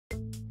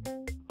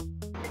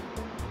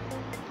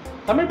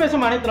தமிழ்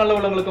பேசும் அனைத்து நல்ல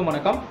உள்ளவங்களுக்கும்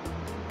வணக்கம்.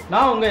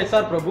 நான் உங்க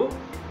SR பிரபு.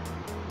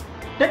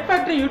 டெக்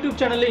ஃபேக்டரி யூடியூப்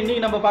சேனல்ல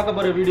இன்னைக்கு நம்ம பார்க்க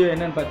போற வீடியோ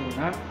என்னன்னு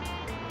பார்த்தீங்கன்னா,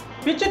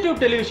 பிக்சர் டியூப்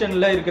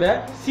டெலிவிஷன்ல இருக்கிற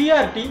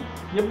CRT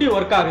எப்படி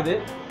ஒர்க் ஆகுது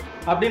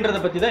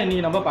அப்படின்றத பத்தி தான்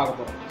இன்னைக்கு நம்ம பார்க்க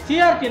போறோம்.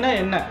 CRTனா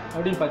என்ன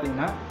அப்படின்னு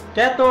பார்த்தீங்கன்னா,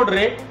 கேத்தோட்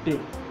ரே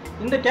டியூப்.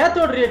 இந்த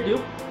கேத்தோட் ரே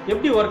டியூப்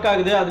எப்படி ஒர்க்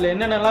ஆகுது, அதில்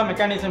என்னென்னலாம்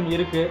மெக்கானிசம்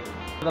இருக்கு,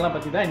 அதெல்லாம்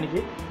பற்றி தான்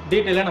இன்னைக்கு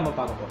டீட்டெயிலாக நம்ம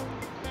பார்க்க போகிறோம்.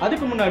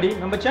 அதுக்கு முன்னாடி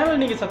நம்ம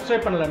சேனல் நீங்கள்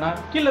சப்ஸ்கிரைப் பண்ணலைன்னா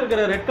கீழே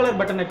இருக்கிற ரெட் கலர்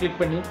பட்டனை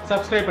கிளிக் பண்ணி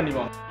சப்ஸ்கிரைப்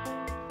பண்ணிடுவாங்க.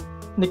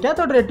 இந்த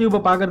கேத்தோட் ரே டியூப்பை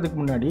பார்க்கறதுக்கு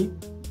முன்னாடி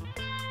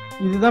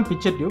இதுதான்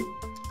பிக்சர் டியூப்.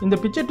 இந்த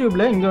பிக்சர்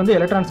டியூப்பில் இங்கே வந்து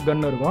எலக்ட்ரான்ஸ்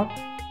கன் இருக்கும்.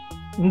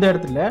 இந்த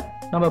இடத்துல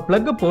நம்ம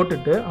ப்ளக்கை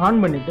போட்டுட்டு ஆன்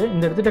பண்ணிவிட்டு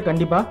இந்த இடத்துல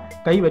கண்டிப்பாக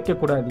கை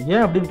வைக்கக்கூடாது.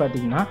 ஏன் அப்படின்னு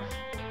பார்த்தீங்கன்னா,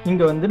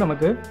 இங்கே வந்து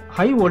நமக்கு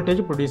ஹை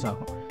வோல்டேஜ் ப்ரொடியூஸ்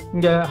ஆகும்.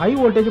 இங்கே ஹை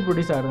வோல்டேஜ்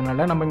ப்ரொடியூஸ்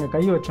ஆகிறதுனால நம்ம இங்கே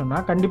கை வச்சோம்னா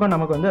கண்டிப்பாக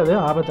நமக்கு வந்து அது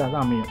ஆபத்தாக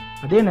தான் அமையும்.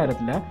 அதே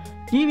நேரத்தில்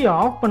டிவி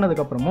ஆஃப்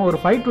பண்ணதுக்கப்புறமா ஒரு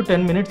 5 to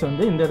 10 minutes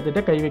வந்து இந்த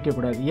இடத்துல கை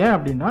வைக்கக்கூடாது. ஏன்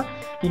அப்படின்னா,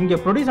 இங்கே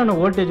ப்ரொடியூஸ் ஆன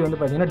வோல்டேஜ் வந்து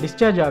பார்த்தீங்கன்னா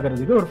டிஸ்சார்ஜ்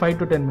ஆகிறதுக்கு ஒரு 5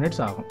 to 10 minutes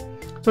ஆகும்.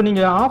 ஸோ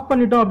நீங்கள் ஆஃப்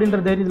பண்ணிட்டோம் அப்படின்ற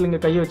தைரியத்தில் இங்கே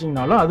கை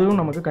வச்சிங்கனாலும் அதுவும்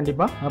நமக்கு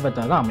கண்டிப்பாக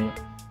ஆபத்தாக தான் அமையும்.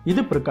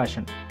 இது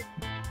ப்ரிகாஷன்.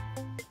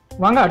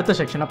 வாங்க அடுத்த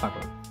செக்ஷனை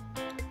பார்க்கலாம்.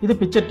 இது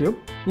பிக்சர் டியூப்.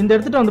 இந்த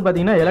இடத்துல வந்து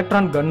பார்த்தீங்கன்னா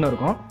எலக்ட்ரான் கன்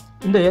இருக்கும்.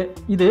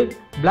 இது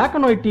பிளாக்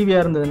அண்ட் ஒயிட்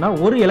டிவியாக இருந்ததுன்னா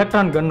ஒரு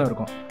எலக்ட்ரான் கன்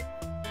இருக்கும்.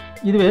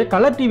 இதுவே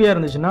கலர் டிவியாக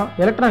இருந்துச்சுன்னா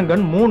எலக்ட்ரான்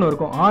கன் 3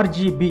 இருக்கும்.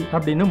 RGB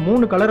அப்படின்னு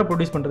 3 கலரை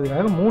ப்ரொடியூஸ்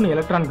பண்ணுறதுக்காக 3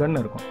 எலக்ட்ரான் கன்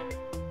இருக்கும்.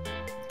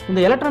 இந்த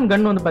எலக்ட்ரான்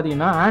கன் வந்து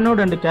பார்த்தீங்கன்னா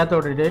ஆனோட் அண்ட்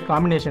கேத்தோட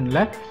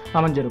காம்பினேஷனில்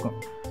அமைஞ்சிருக்கும்.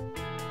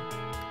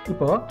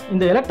 இப்போது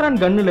இந்த எலக்ட்ரான்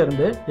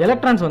கன்னிலிருந்து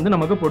எலக்ட்ரான்ஸ் வந்து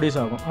நமக்கு ப்ரொடியூஸ்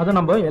ஆகும். அதை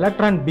நம்ம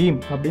எலக்ட்ரான் பீம்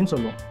அப்படின்னு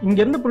சொல்லுவோம்.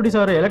 இங்கேருந்து ப்ரொடியூஸ்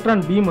ஆகிற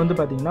எலக்ட்ரான் பீம் வந்து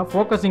பார்த்தீங்கன்னா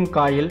ஃபோக்கஸிங்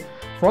காயில்,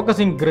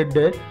 ஃபோக்கஸிங்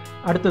கிரிட்டு,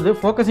 அடுத்தது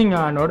ஃபோக்கஸிங்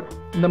ஆனோட்,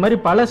 இந்த மாதிரி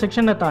பல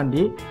செக்ஷனை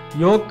தாண்டி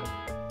யோக்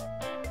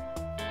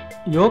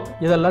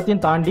இது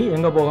எல்லாத்தையும் தாண்டி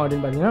எங்கே போகும்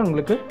அப்படின்னு பார்த்தீங்கன்னா,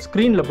 உங்களுக்கு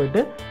ஸ்க்ரீனில்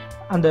போயிட்டு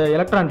அந்த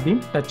எலக்ட்ரான்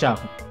பீம் டச்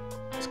ஆகும்.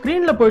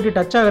 ஸ்க்ரீனில் போயிட்டு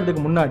டச்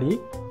ஆகிறதுக்கு முன்னாடி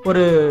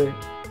ஒரு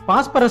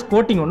பாஸ்பரஸ்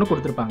கோட்டிங் ஒன்று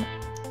கொடுத்துருப்பாங்க.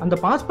 அந்த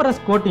பாஸ்பரஸ்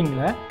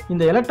கோட்டிங்கில்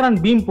இந்த எலக்ட்ரான்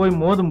பீம் போய்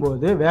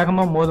மோதும்போது,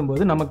 வேகமாக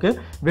மோதும்போது நமக்கு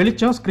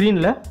வெளிச்சம்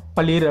ஸ்க்ரீனில்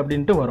பளிர்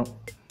அப்படின்ட்டு வரும்.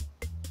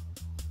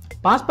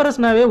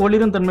 பாஸ்பரஸ்னாவே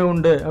ஒளிரும் தன்மை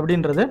உண்டு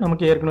அப்படின்றது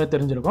நமக்கு ஏற்கனவே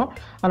தெரிஞ்சிருக்கும்.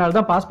 அதனால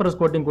தான் பாஸ்பரஸ்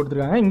கோட்டிங்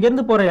கொடுத்துருக்காங்க.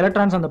 இங்கேருந்து போகிற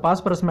எலக்ட்ரான்ஸ் அந்த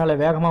பாஸ்பரஸ் மேலே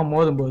வேகமாக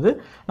மோதும்போது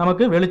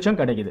நமக்கு வெளிச்சம்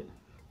கிடைக்குது.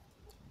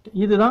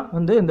 இதுதான்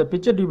வந்து இந்த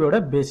பிக்சர் டியூபோட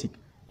பேசிக்.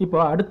 இப்போ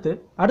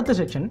அடுத்த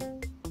செக்ஷன்,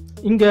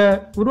 இங்கே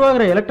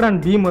உருவாகிற எலக்ட்ரான்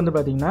பீம் வந்து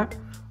பார்த்தீங்கன்னா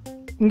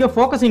இங்கே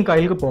ஃபோக்கஸிங்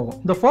காயிலுக்கு போகும்.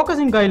 இந்த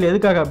ஃபோக்கஸிங் காயில்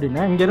எதுக்காக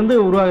அப்படின்னா, இங்கேருந்து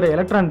உருவாகிற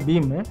எலக்ட்ரான்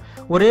பீமு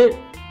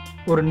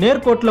ஒரு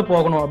நேர்கோட்டில்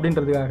போகணும்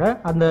அப்படின்றதுக்காக,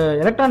 அந்த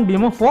எலக்ட்ரான்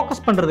பீமை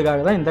ஃபோக்கஸ்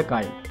பண்ணுறதுக்காக தான் இந்த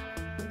காயில்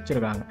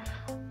வச்சுருக்காங்க.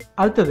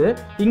 அடுத்தது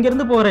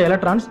இங்கேருந்து போகிற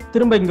எலக்ட்ரான்ஸ்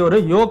திரும்ப இங்கே ஒரு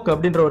யோக்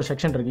அப்படின்ற ஒரு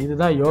செக்ஷன் இருக்குது.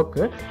 இதுதான்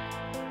யோக்கு.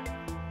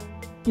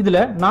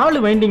 இதில்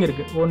 4 வைண்டிங்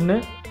இருக்குது. 1,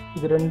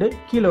 இது 2,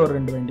 கீழே ஒரு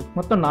 2 வைண்டிங்,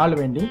 மொத்தம் 4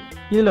 வைண்டிங்.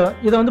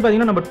 இதை வந்து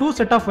பார்த்தீங்கன்னா நம்ம 2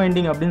 செட் ஆஃப்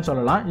வைண்டிங் அப்படின்னு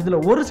சொல்லலாம். இதில்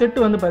ஒரு செட்டு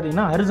வந்து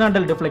பார்த்தீங்கன்னா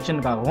ஹரிசாண்டல்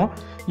டிஃப்ளெக்ஷனுக்காகவும்,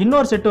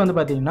 இன்னொரு செட்டு வந்து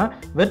பார்த்தீங்கன்னா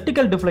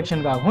வெர்டிக்கல்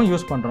டிஃப்ளெக்ஷனுக்காகவும்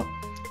யூஸ் பண்ணுறோம்.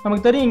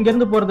 நமக்கு தெரியும்,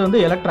 இங்கேருந்து போகிறது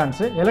வந்து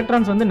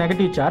எலக்ட்ரான்ஸ் வந்து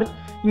நெகட்டிவ் சார்ஜ்.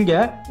 இங்கே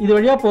இது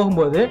வழியாக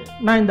போகும்போது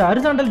நான் இந்த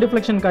ஹரிசாண்டல்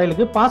டிஃப்ளெக்ஷன்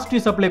காயிலுக்கு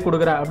பாசிட்டிவ் சப்ளை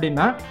கொடுக்குறேன்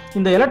அப்படின்னா,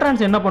 இந்த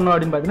எலக்ட்ரான்ஸ் என்ன பண்ணும்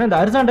அப்படின்னு பார்த்தீங்கன்னா, இந்த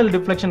ஹரிசாண்டல்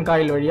டிஃப்ளெக்ஷன்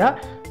காயில் வழியாக,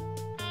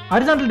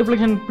 ஹரிசாண்டல்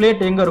டிஃப்ளெக்ஷன்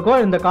பிளேட் எங்கே இருக்கோ,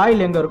 இந்த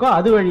காயில் எங்கே இருக்கோ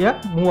அது வழியாக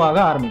மூவ் ஆக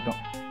ஆரம்பிக்கும்.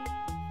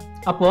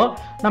 அப்போது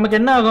நமக்கு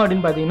என்ன ஆகும்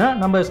அப்படின்னு பார்த்தீங்கன்னா,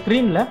 நம்ம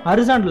ஸ்க்ரீனில்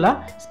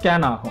ஹரிசாண்டலாக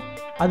ஸ்கேன் ஆகும்.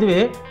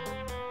 அதுவே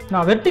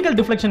நான் vertical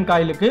deflection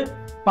காயிலுக்கு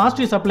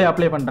positive supply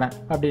apply பண்ணுறேன்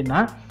அப்படின்னா,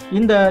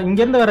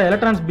 இங்கேருந்து வர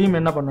எலக்ட்ரான்ஸ் பீம்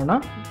என்ன பண்ணுன்னா,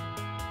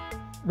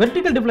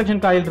 வெர்டிக்கல்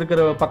டிஃப்ளெக்ஷன் காயில்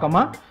இருக்கிற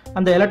பக்கமாக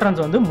அந்த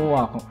எலக்ட்ரான்ஸ் வந்து மூவ்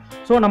ஆகும்.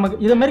 ஸோ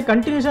நமக்கு இதை மாதிரி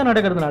கண்டினியூஸாக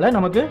நடக்கிறதுனால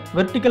நமக்கு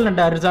வெர்டிக்கல்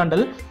அண்ட்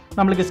ஹரிசாண்டல்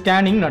நம்மளுக்கு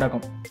ஸ்கேனிங்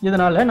நடக்கும்.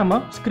 இதனால் நம்ம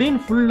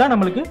ஸ்க்ரீன் ஃபுல்லாக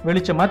நம்மளுக்கு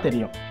வெளிச்சமாக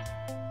தெரியும்.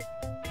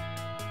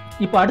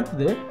 இப்போ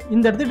அடுத்தது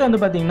இந்த இடத்துக்கிட்ட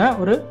வந்து பார்த்தீங்கன்னா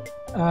ஒரு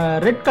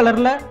ரெட்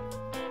கலரில்,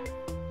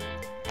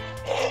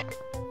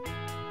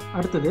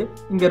 அடுத்தது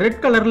இங்கே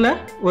ரெட் கலரில்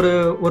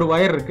ஒரு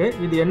ஒயர் இருக்குது.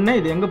 இது என்ன,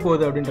 இது எங்கே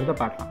போகுது அப்படின்றத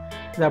பார்க்கலாம்.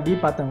 இது அப்படியே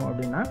பார்த்தோம்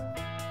அப்படின்னா,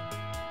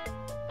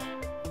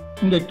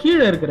 இங்கே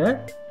கீழே இருக்கிற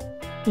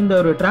இந்த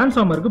ஒரு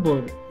டிரான்ஸ்ஃபார்மருக்கு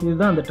போகுது.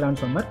 இதுதான் அந்த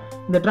டிரான்ஸ்ஃபார்மர்.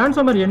 இந்த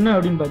டிரான்ஸ்ஃபார்மர் என்ன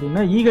அப்படின்னு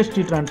பார்த்தீங்கன்னா EHT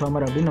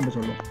டிரான்ஸ்ஃபார்மர் அப்படின்னு நம்ம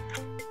சொல்லுவோம்.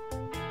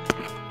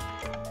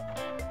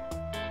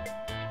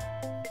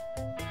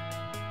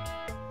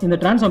 இந்த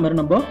டிரான்ஸ்ஃபார்மர்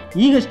நம்ம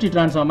EHT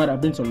டிரான்ஸ்ஃபார்மர்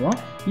அப்படின்னு சொல்லுவோம்.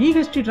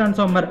 EHT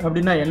டிரான்ஸ்ஃபார்மர்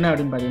அப்படின்னா என்ன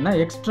அப்படின்னு பார்த்தீங்கன்னா,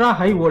 எக்ஸ்ட்ரா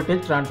ஹை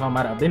வோல்டேஜ்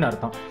டிரான்ஸ்ஃபார்மர் அப்படின்னு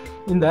அர்த்தம்.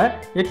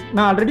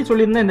 நான் ஆல்ரெடி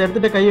சொல்லியிருந்தேன் இந்த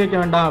இடத்துல கை வைக்க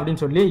வேண்டாம்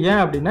அப்படின்னு சொல்லி.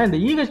 ஏன் அப்படின்னா, இந்த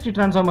EHT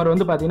டிரான்ஸ்ஃபார்மர்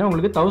வந்து பார்த்தீங்கன்னா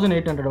உங்களுக்கு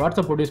 1800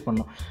 வாட்ஸை ப்ரொடியூஸ்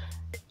பண்ணும்.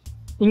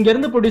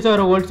 இங்கேருந்து ப்ரொடியூஸ்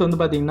ஆகிற வோல்ட்ஸ்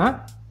வந்து பார்த்தீங்கன்னா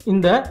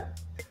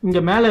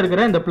இங்கே மேலே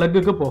இருக்கிற இந்த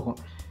ப்ளக்குக்கு போகும்.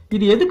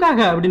 இது எதுக்காக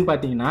அப்படின்னு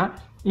பார்த்தீங்கன்னா,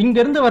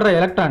 இங்கேருந்து வர்ற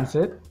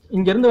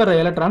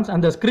எலக்ட்ரான்ஸ்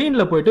அந்த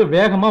ஸ்க்ரீனில் போயிட்டு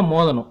வேகமாக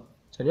மோதணும்.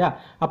 சரியா?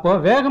 அப்போ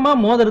வேகமாக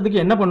மோதுறதுக்கு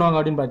என்ன பண்ணுவாங்க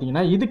அப்படின்னு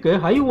பார்த்தீங்கன்னா, இதுக்கு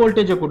ஹை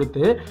வோல்டேஜை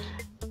கொடுத்து,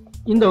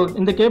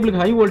 இந்த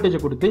கேபிளுக்கு ஹை வோல்டேஜை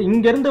கொடுத்து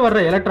இங்கேருந்து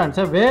வர்ற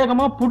எலக்ட்ரான்ஸை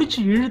வேகமாக பிடிச்சி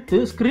இழுத்து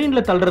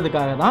ஸ்க்ரீனில்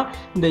தள்ளுறதுக்காக தான்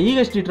இந்த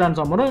EHT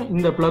டிரான்ஸ்ஃபார்மரும்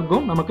இந்த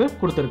ப்ளக்கும் நமக்கு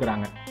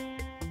கொடுத்துருக்குறாங்க.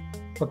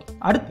 ஓகே,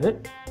 அடுத்து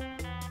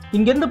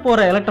இங்கேருந்து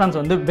போகிற எலக்ட்ரான்ஸ்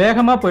வந்து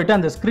வேகமாக போயிட்டு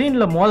அந்த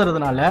ஸ்க்ரீனில்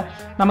மோதுறதுனால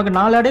நமக்கு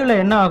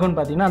நாளடைவில் என்ன ஆகும்னு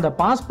பார்த்தீங்கன்னா அந்த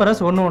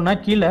பாஸ்பரஸ் ஒன்று ஒன்றா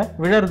கீழே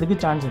விழறதுக்கு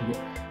சான்ஸ் இருக்குது.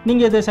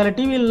 நீங்கள் இது சில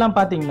டிவிலெலாம்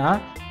பார்த்தீங்கன்னா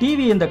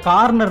டிவி இந்த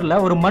கார்னரில்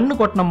ஒரு மண்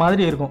கொட்டின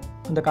மாதிரி இருக்கும்.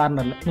 இந்த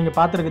கார்னரில் நீங்கள்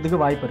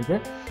பார்த்துருக்கிறதுக்கு வாய்ப்பு இருக்குது.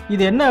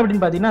 இது என்ன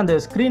அப்படின்னு பார்த்தீங்கன்னா அந்த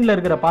ஸ்க்ரீனில்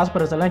இருக்கிற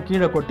பாஸ்பரஸ் எல்லாம்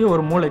கீழே கொட்டி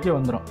ஒரு மூளைக்கு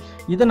வந்துடும்.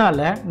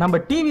 இதனால்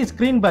நம்ம டிவி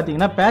ஸ்க்ரீன்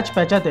பார்த்தீங்கன்னா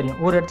பேட்சாக தெரியும்.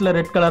 ஒரு இடத்துல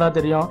ரெட் கலராக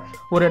தெரியும்,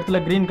 ஒரு இடத்துல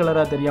க்ரீன்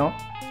கலராக தெரியும்,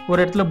 ஒரு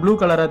இடத்துல ப்ளூ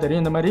கலராக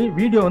தெரியும். இந்த மாதிரி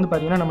வீடியோ வந்து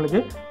பார்த்தீங்கன்னா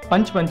நம்மளுக்கு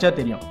பஞ்சாக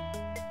தெரியும்.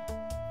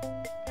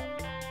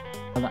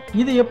 அதான்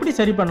இது எப்படி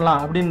சரி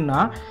பண்ணலாம் அப்படின்னா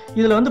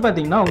இதில் வந்து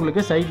பார்த்தீங்கன்னா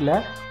உங்களுக்கு சைடில்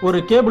ஒரு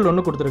கேபிள்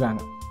ஒன்று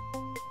கொடுத்துருக்காங்க,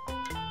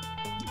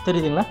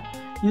 தெரியுதுங்களா?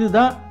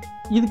 இதுதான்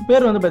இதுக்கு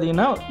பேர் வந்து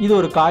பார்த்தீங்கன்னா இது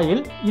ஒரு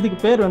காயில். இதுக்கு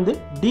பேர் வந்து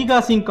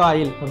டீகாசிங்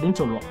காயில் அப்படின்னு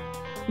சொல்லுவோம்.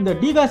 இந்த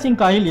டீகாசிங்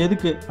காயில்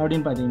எதுக்கு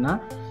அப்படின்னு பார்த்தீங்கன்னா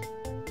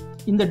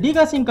இந்த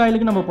டீகாசிங்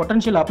காயிலுக்கு நம்ம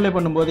பொட்டன்ஷியல் அப்ளை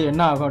பண்ணும்போது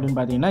என்ன ஆகும் அப்படின்னு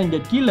பார்த்தீங்கன்னா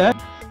இங்கே கீழே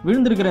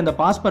விழுந்திருக்கிற இந்த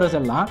பாஸ்பரஸ்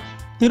எல்லாம்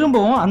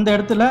திரும்பவும் அந்த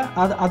இடத்துல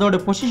அதோட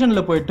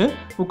பொசிஷனில் போயிட்டு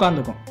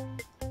உட்காந்துக்கும்.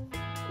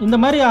 இந்த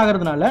மாதிரி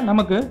ஆகிறதுனால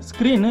நமக்கு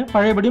ஸ்க்ரீனு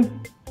பழையபடி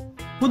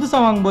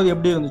புதுசாக வாங்கும்போது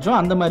எப்படி இருந்துச்சோ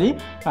அந்த மாதிரி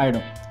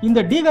ஆகிடும். இந்த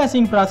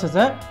டீகாசிங்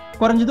ப்ராசஸை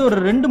குறைஞ்சது ஒரு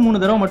 2-3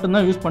 தடவை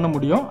மட்டும்தான் யூஸ் பண்ண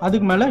முடியும்.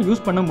 அதுக்கு மேலே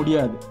யூஸ் பண்ண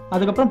முடியாது.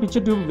 அதுக்கப்புறம்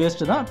பிக்சர் டியூப்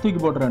வேஸ்ட்டு தான், தூக்கி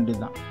போட்டுற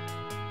வேண்டியது தான்.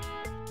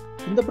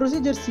 இந்த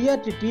ப்ரொசீஜர்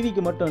சிஆர்டி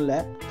டிவிக்கு மட்டும் இல்லை,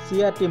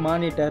 சிஆர்டி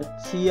மானிட்டர்,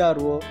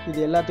 சிஆர்ஓ இது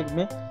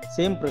எல்லாத்துக்குமே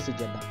சேம்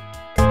ப்ரொசீஜர் தான்.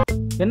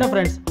 என்ன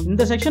ஃப்ரெண்ட்ஸ்,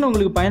 இந்த செக்ஷன்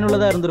உங்களுக்கு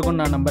பயனுள்ளதாக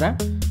இருந்திருக்கும்னு நான் நம்புகிறேன்.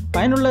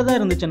 பயனுள்ளதாக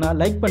இருந்துச்சுன்னா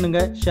லைக்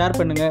பண்ணுங்கள், ஷேர்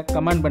பண்ணுங்கள்,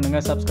 கமெண்ட்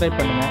பண்ணுங்கள், சப்ஸ்கிரைப்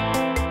பண்ணுங்கள்.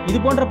 இது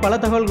போன்ற பல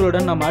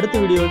தகவல்களுடன் நம்ம அடுத்த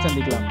வீடியோவில்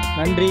சந்திக்கலாம்.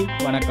 நன்றி,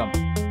 வணக்கம்.